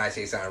day when I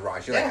say something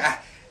wrong. She's like,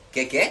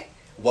 ¿qué?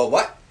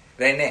 What?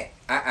 René,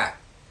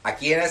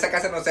 aquí en esa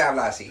casa no se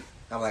habla así.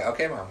 I'm like,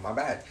 okay, mom, my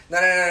bad.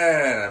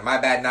 No, my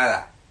bad,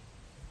 nada.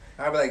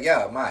 I'll be like,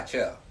 yo, ma,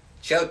 chill.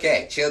 Chill,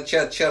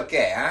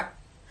 huh?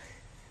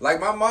 Like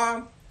my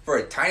mom, for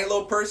a tiny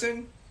little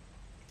person,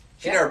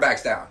 she never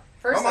backs down.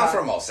 First my mom's off,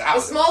 from El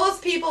Salvador. the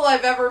smallest people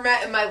I've ever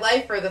met in my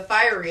life are the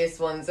fieriest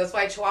ones. That's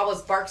why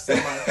Chihuahuas bark so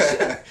much.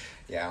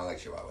 Yeah, I don't like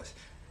Chihuahuas.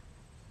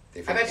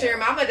 I bet you your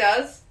mama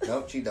does.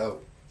 Nope, she don't.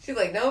 She's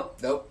like, nope.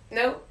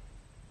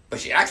 But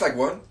she acts like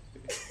one.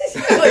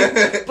 She's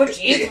like, but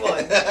she is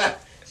one.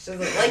 She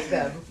doesn't like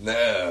them.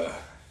 No,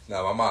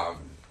 my mom,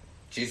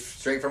 she's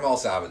straight from El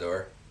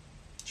Salvador.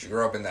 She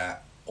grew up in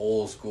that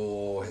old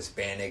school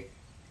Hispanic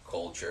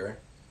culture.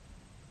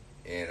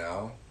 You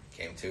know,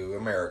 came to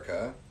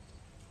America,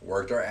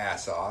 worked our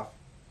ass off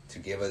to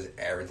give us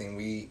everything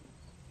we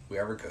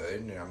ever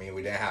could. I mean,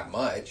 we didn't have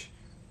much.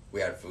 We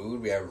had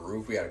food, we had a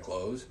roof, we had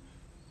clothes.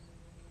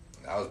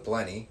 That was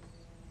plenty.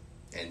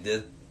 And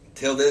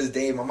till this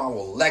day, my mom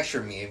will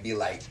lecture me and be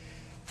like,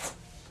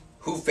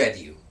 who fed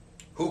you?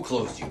 Who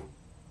clothed you?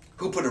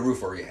 Who put a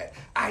roof over your head?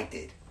 I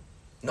did.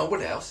 No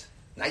one else.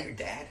 Not your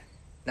dad.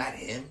 Not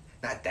him.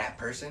 Not that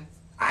person.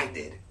 I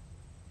did.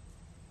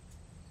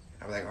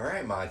 I'm like, all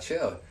right, Ma,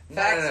 chill.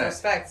 Facts,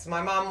 respects.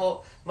 My mom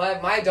will,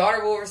 my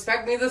daughter will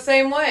respect me the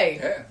same way.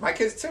 Yeah, my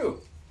kids too.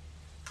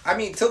 I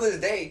mean, till this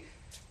day,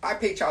 I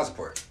pay child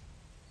support.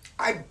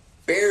 I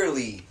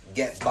barely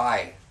get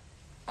by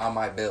on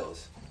my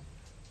bills.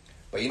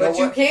 But you know what?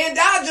 But you can't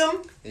dodge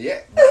them.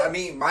 Yeah, I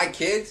mean, my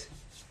kids,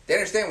 they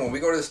understand when we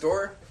go to the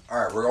store,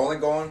 all right, we're only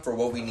going for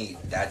what we need.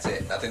 That's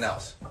it. Nothing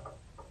else.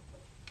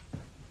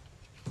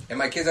 And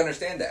my kids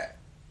understand that.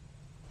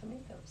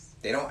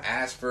 They don't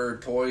ask for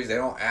toys. They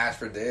don't ask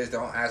for this. They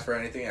don't ask for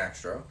anything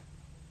extra.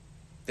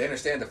 They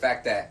understand the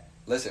fact that,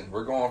 listen,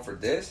 we're going for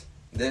this,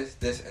 and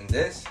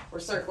this. We're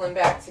circling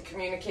back to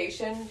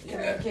communication.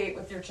 Communicate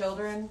with your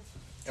children.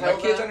 And my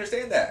kids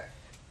understand that.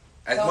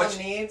 Tell them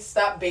needs.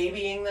 Stop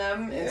babying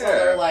them until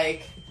they're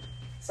like...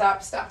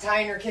 Stop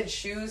tying your kids'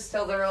 shoes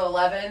till they're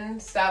 11.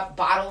 Stop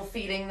bottle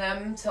feeding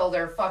them till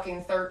they're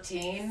fucking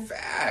 13.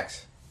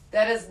 Facts.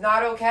 That is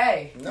not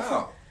okay.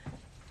 No.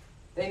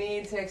 They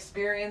need to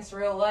experience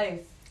real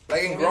life.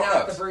 Like in Maybe Grown not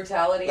the Ups.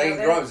 brutality Like of in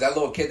it. Grown Ups, that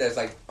little kid that's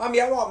like,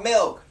 Mommy, I want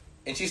milk.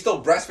 And she's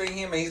still breastfeeding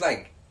him, and he's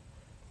like,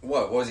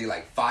 what was he,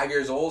 like 5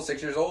 years old,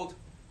 6 years old?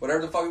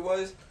 Whatever the fuck it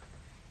was.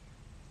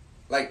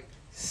 Like,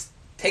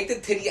 take the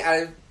titty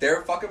out of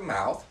their fucking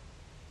mouth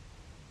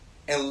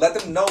and let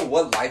them know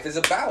what life is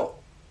about.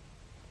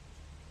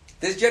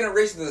 This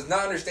generation does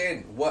not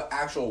understand what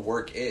actual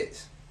work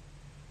is.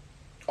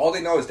 All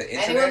they know is the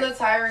internet. Anyone that's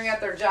hiring at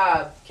their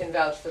job can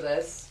vouch for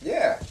this.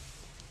 Yeah.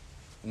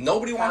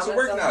 Nobody wants to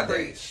work Comments on the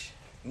nowadays. breach.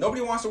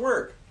 Nobody wants to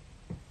work.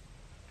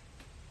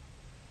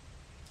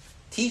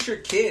 Teach your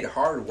kid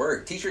hard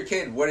work. Teach your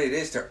kid what it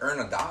is to earn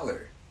 $1.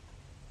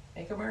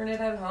 Make them earn it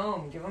at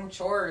home. Give them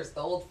chores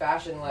the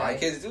old-fashioned way. My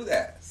kids do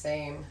that.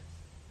 Same.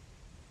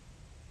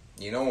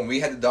 You know, when we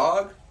had the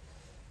dog,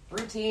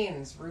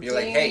 Routines. you're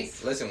like, hey,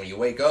 listen, when you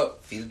wake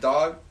up, feed the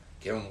dog,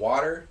 give him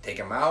water, take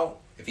him out.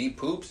 If he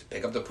poops,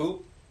 pick up the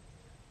poop,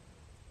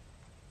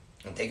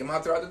 and take him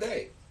out throughout the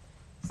day.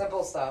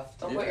 Simple stuff.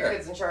 Don't put Yeah. your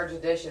kids in charge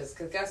of dishes,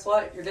 because guess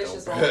what? Your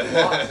dishes Nope. won't be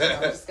washed.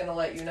 I'm just going to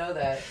let you know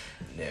that.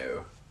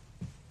 No.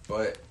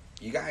 But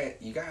you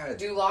gotta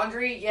Do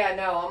laundry? Yeah,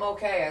 no, I'm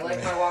okay. I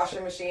like my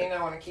washing machine. I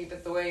want to keep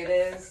it the way it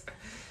is.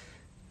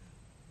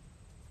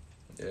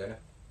 Yeah.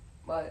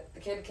 But the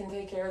kid can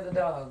take care of the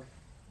dog.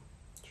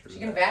 True She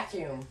can that.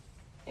 vacuum.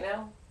 You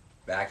know?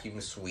 Vacuum,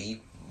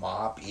 sweep,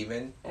 mop,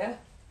 even. Yeah.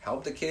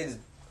 Help the kids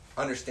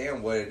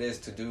understand what it is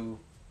to do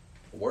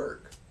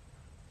work.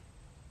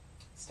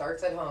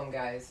 Starts at home,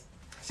 guys.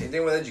 Same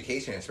thing with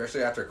education,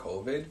 especially after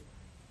COVID.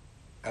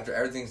 After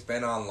everything's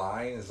been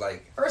online, it's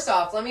like, First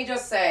off, let me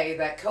just say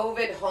that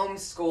COVID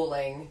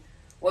homeschooling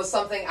was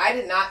something I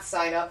did not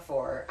sign up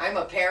for. I'm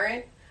a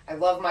parent. I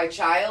love my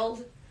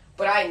child.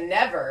 But I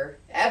never,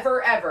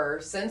 ever, ever,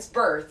 since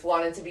birth,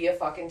 wanted to be a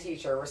fucking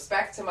teacher.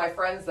 Respect to my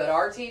friends that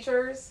are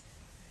teachers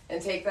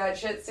and take that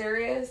shit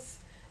serious.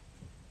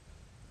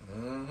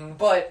 mm-hmm.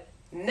 But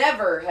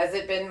never has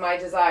it been my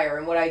desire.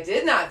 And what I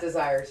did not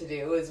desire to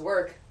do is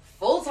work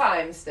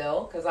full-time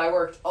still, because I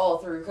worked all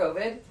through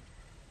COVID,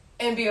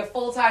 and be a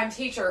full-time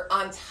teacher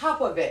on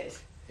top of it.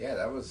 Yeah,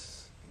 that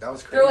was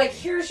crazy. They're like,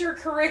 here's your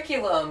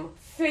curriculum.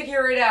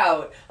 Figure it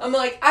out. I'm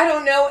like, I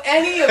don't know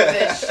any of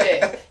this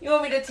shit. You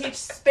want me to teach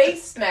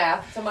space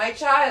math to my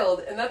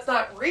child, and that's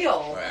not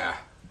real. Yeah.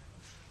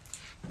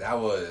 That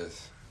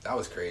was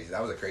crazy.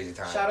 That was a crazy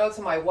time. Shout out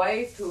to my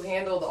wife who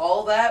handled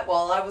all that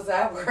while I was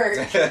at work.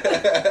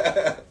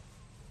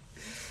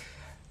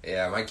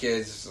 Yeah, my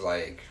kids,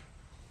 like,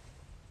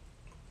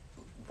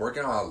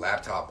 working on a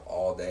laptop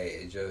all day,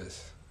 it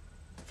just,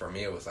 for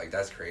me, it was like,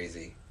 that's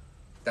crazy.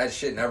 That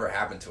shit never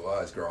happened to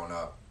us growing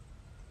up.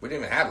 We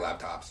didn't even have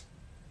laptops.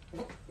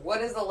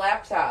 What is a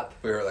laptop?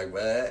 We were like,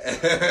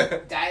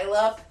 what? Dial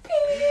up.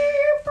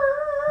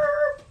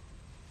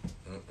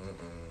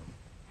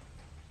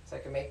 So I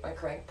can make my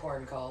crank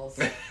porn calls.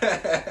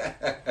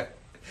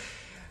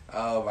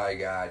 Oh my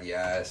god,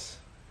 yes.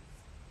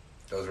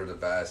 Those were the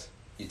best.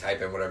 You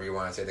type in whatever you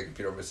want to say, the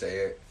computer will say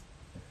it.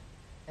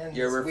 And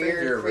Your this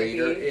weird,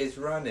 refrigerator creepy, is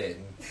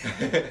running.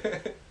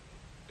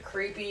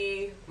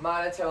 creepy,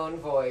 monotone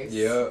voice.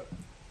 Yep.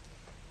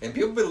 And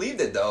people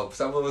believed it though.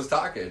 Someone was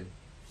talking.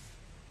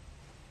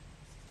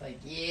 Like,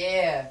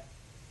 yeah.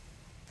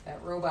 That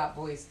robot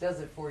voice does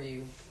it for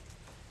you.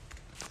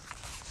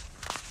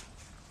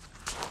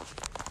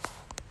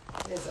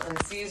 It is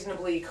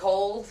unseasonably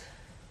cold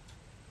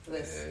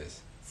this It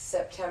is.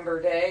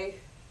 September day.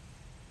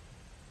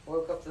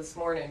 Woke up this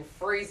morning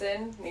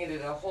freezing.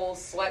 Needed a whole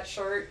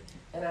sweatshirt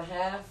and a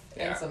half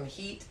Yeah. and some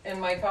heat in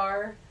my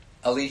car.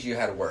 At least you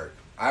had work.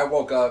 I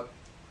woke up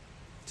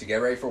to get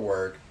ready for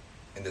work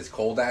in this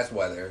cold ass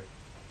weather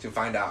to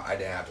find out I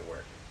didn't have to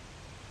work.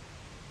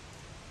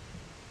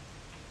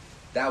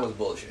 That was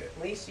bullshit.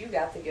 At least you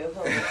got to go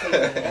home and take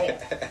a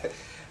nap.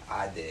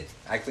 I did.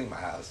 I cleaned my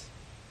house.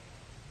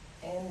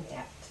 And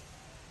napped.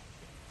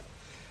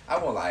 I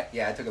won't lie.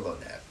 Yeah, I took a little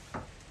nap.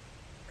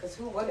 Because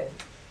who wouldn't?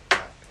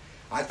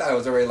 I thought it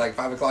was already like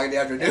 5 o'clock in the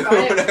afternoon If I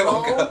when I am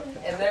woke home up.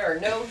 and there are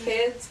no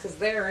kids because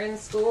they're in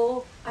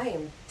school, I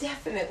am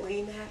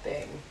definitely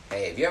napping.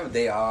 Hey, if you have a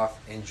day off,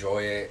 enjoy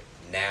it.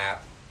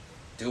 Nap.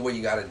 Do what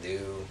you gotta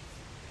do.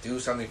 Do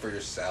something for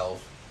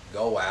yourself.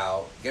 Go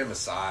out. Get a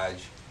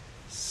massage.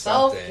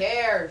 Something.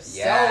 Self-care,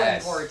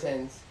 Yes. so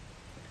important.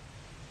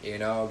 You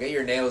know, get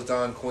your nails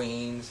done,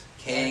 queens,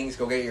 kings.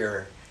 Go get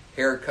your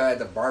hair cut at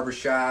the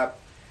barbershop.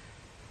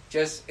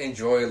 Just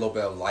enjoy a little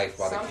bit of life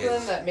while Something the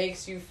kids... that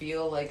makes you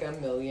feel like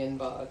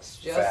 $1,000,000.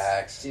 Just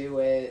Facts. do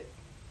it.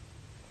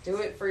 Do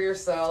it for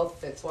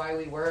yourself. It's why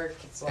we work.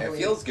 It's why It we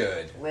feels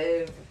good.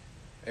 live.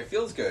 It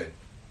feels good.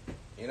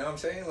 You know what I'm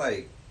saying?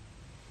 Like,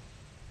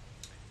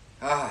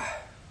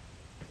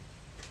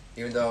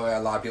 even though a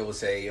lot of people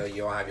say, you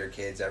don't have your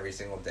kids every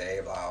single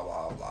day, blah,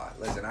 blah, blah.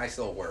 Listen, I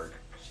still work.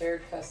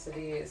 Shared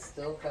custody is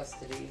still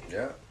custody.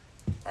 Yeah.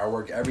 I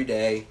work every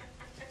day.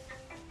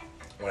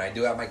 When I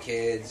do have my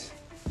kids,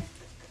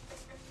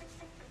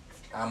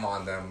 I'm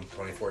on them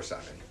 24/7.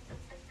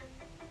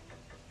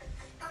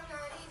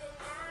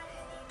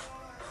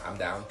 I'm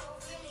down.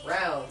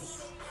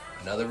 Rounds.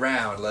 Another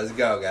round. Let's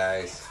go,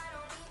 guys.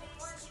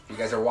 you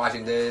guys are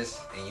watching this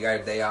and you got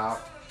a day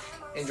off,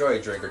 enjoy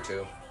a drink or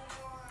two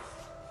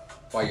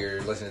while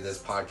you're listening to this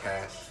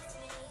podcast.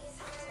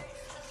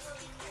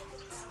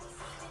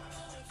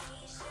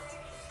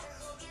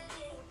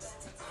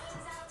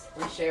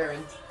 We're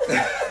sharing.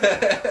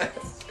 I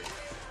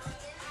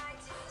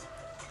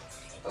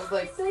was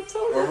like,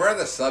 Well, we're on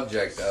the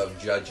subject of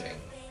judging.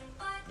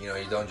 You know,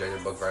 you don't judge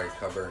a book by its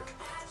cover.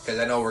 Because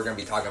I know we're going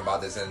to be talking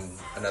about this in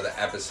another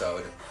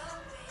episode.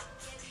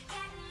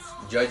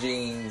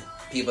 Judging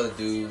people that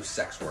do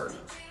sex work.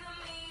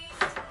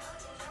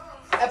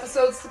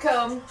 Episodes to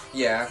come.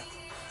 Yeah.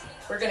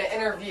 We're going to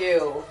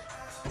interview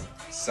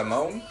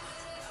Simone?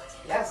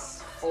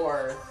 Yes,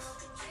 for...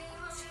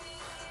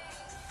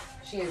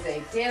 She is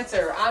a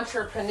dancer,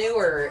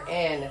 entrepreneur,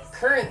 and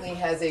currently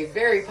has a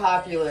very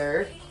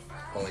popular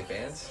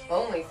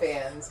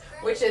OnlyFans,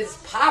 which is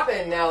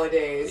poppin'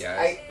 nowadays.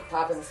 Yes.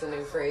 Poppin's the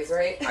new phrase,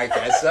 right? I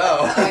guess so.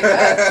 I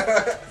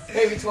guess.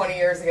 Maybe 20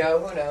 years ago,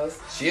 who knows?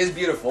 She is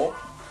beautiful.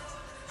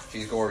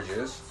 She's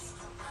gorgeous.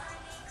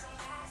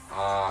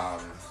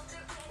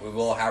 We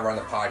will have her on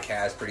the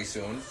podcast pretty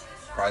soon.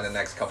 Probably the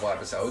next couple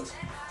episodes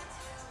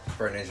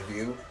for an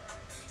interview.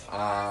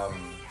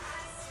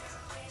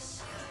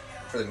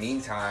 For the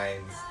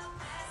meantime,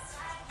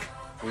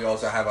 we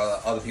also have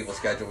other people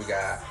scheduled. We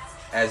got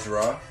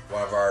Ezra,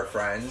 one of our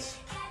friends.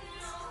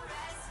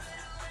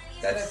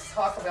 Let's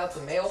talk about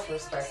the male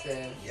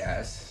perspective.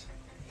 Yes.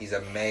 He's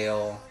a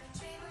male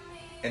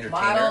entertainer.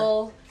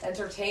 Model,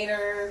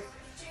 entertainer.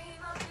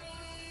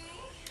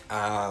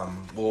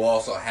 We'll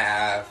also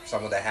have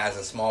someone that has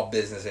a small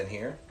business in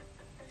here.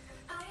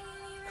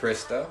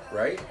 Krista,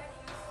 right?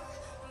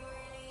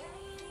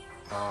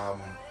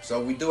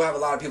 So we do have a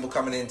lot of people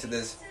coming into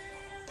this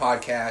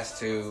podcast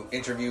to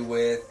interview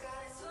with,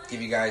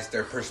 give you guys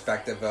their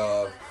perspective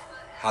of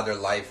how their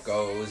life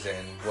goes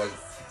and what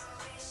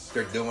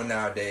they're doing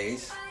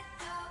nowadays.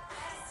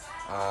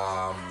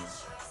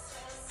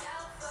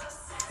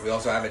 We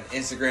also have an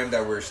Instagram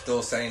that we're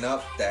still setting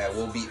up that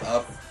will be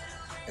up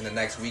in the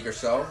next week or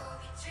so,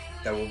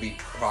 that we'll be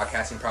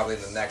broadcasting probably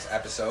in the next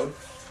episode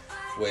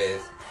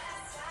with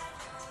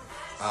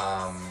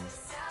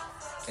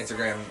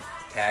Instagram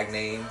tag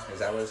name. Is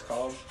that what it's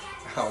called?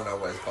 I don't know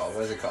what it's called.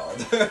 What is it called?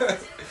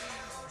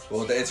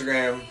 Well, the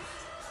Instagram,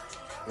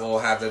 we'll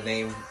have the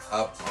name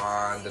up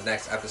on the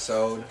next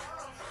episode.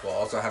 We'll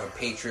also have a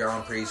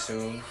Patreon pretty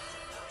soon.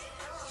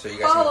 So you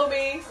guys follow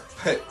me.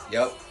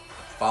 Yep.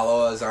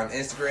 Follow us on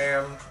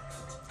Instagram.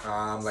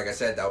 Like I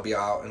said, that'll be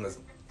out in the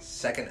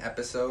second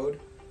episode.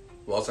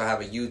 We'll also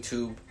have a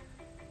YouTube.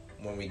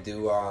 When we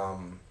do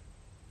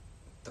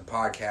the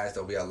podcast,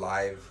 there'll be a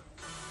live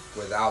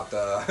without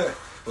the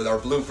with our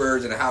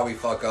bloopers and how we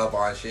fuck up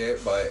on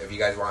shit. But if you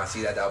guys want to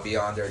see that, that'll be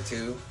on there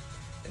too.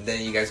 And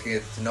then you guys can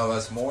get to know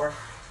us more.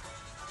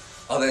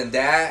 Other than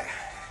that,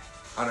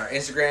 on our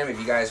Instagram, if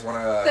you guys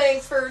want to...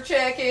 Thanks for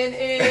checking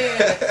in.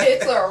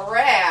 It's a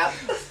wrap.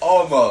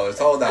 Almost.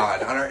 Hold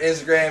on. On our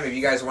Instagram, if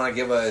you guys want to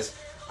give us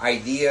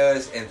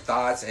ideas and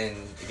thoughts, and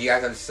if you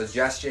guys have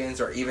suggestions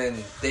or even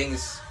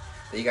things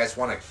that you guys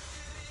want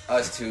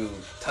us to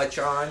touch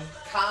on,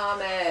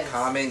 comment,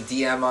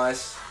 DM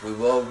us. We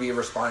will be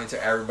responding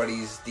to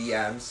everybody's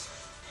DMs.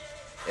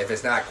 If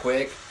it's not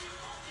quick,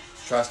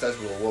 trust us,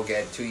 we'll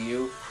get to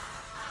you.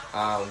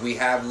 We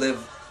have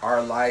lived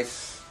our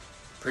lives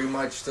pretty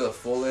much to the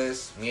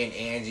fullest. Me and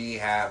Angie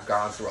have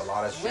gone through a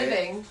lot of shit.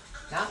 Living,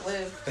 not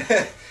live.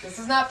 This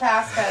is not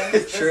past tense.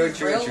 This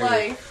is real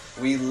life.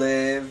 We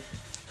live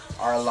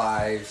our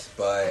lives,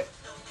 but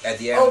at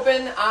the end,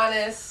 open,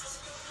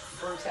 honest,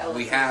 brutality.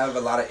 We have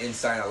a lot of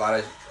insight, a lot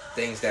of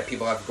things that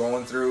people have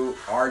going through,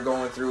 are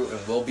going through,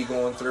 and will be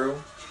going through.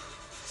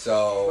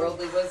 So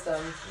worldly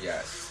wisdom.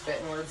 Yes.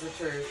 Spitting words of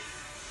truth.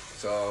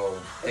 So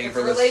thank you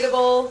for for listening.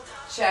 Relatable.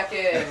 Check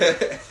in.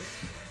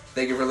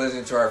 Thank you for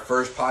listening to our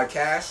first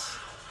podcast.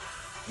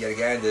 Yet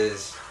again, this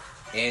is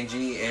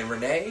Angie and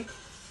Renee,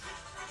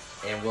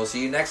 and we'll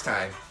see you next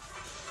time.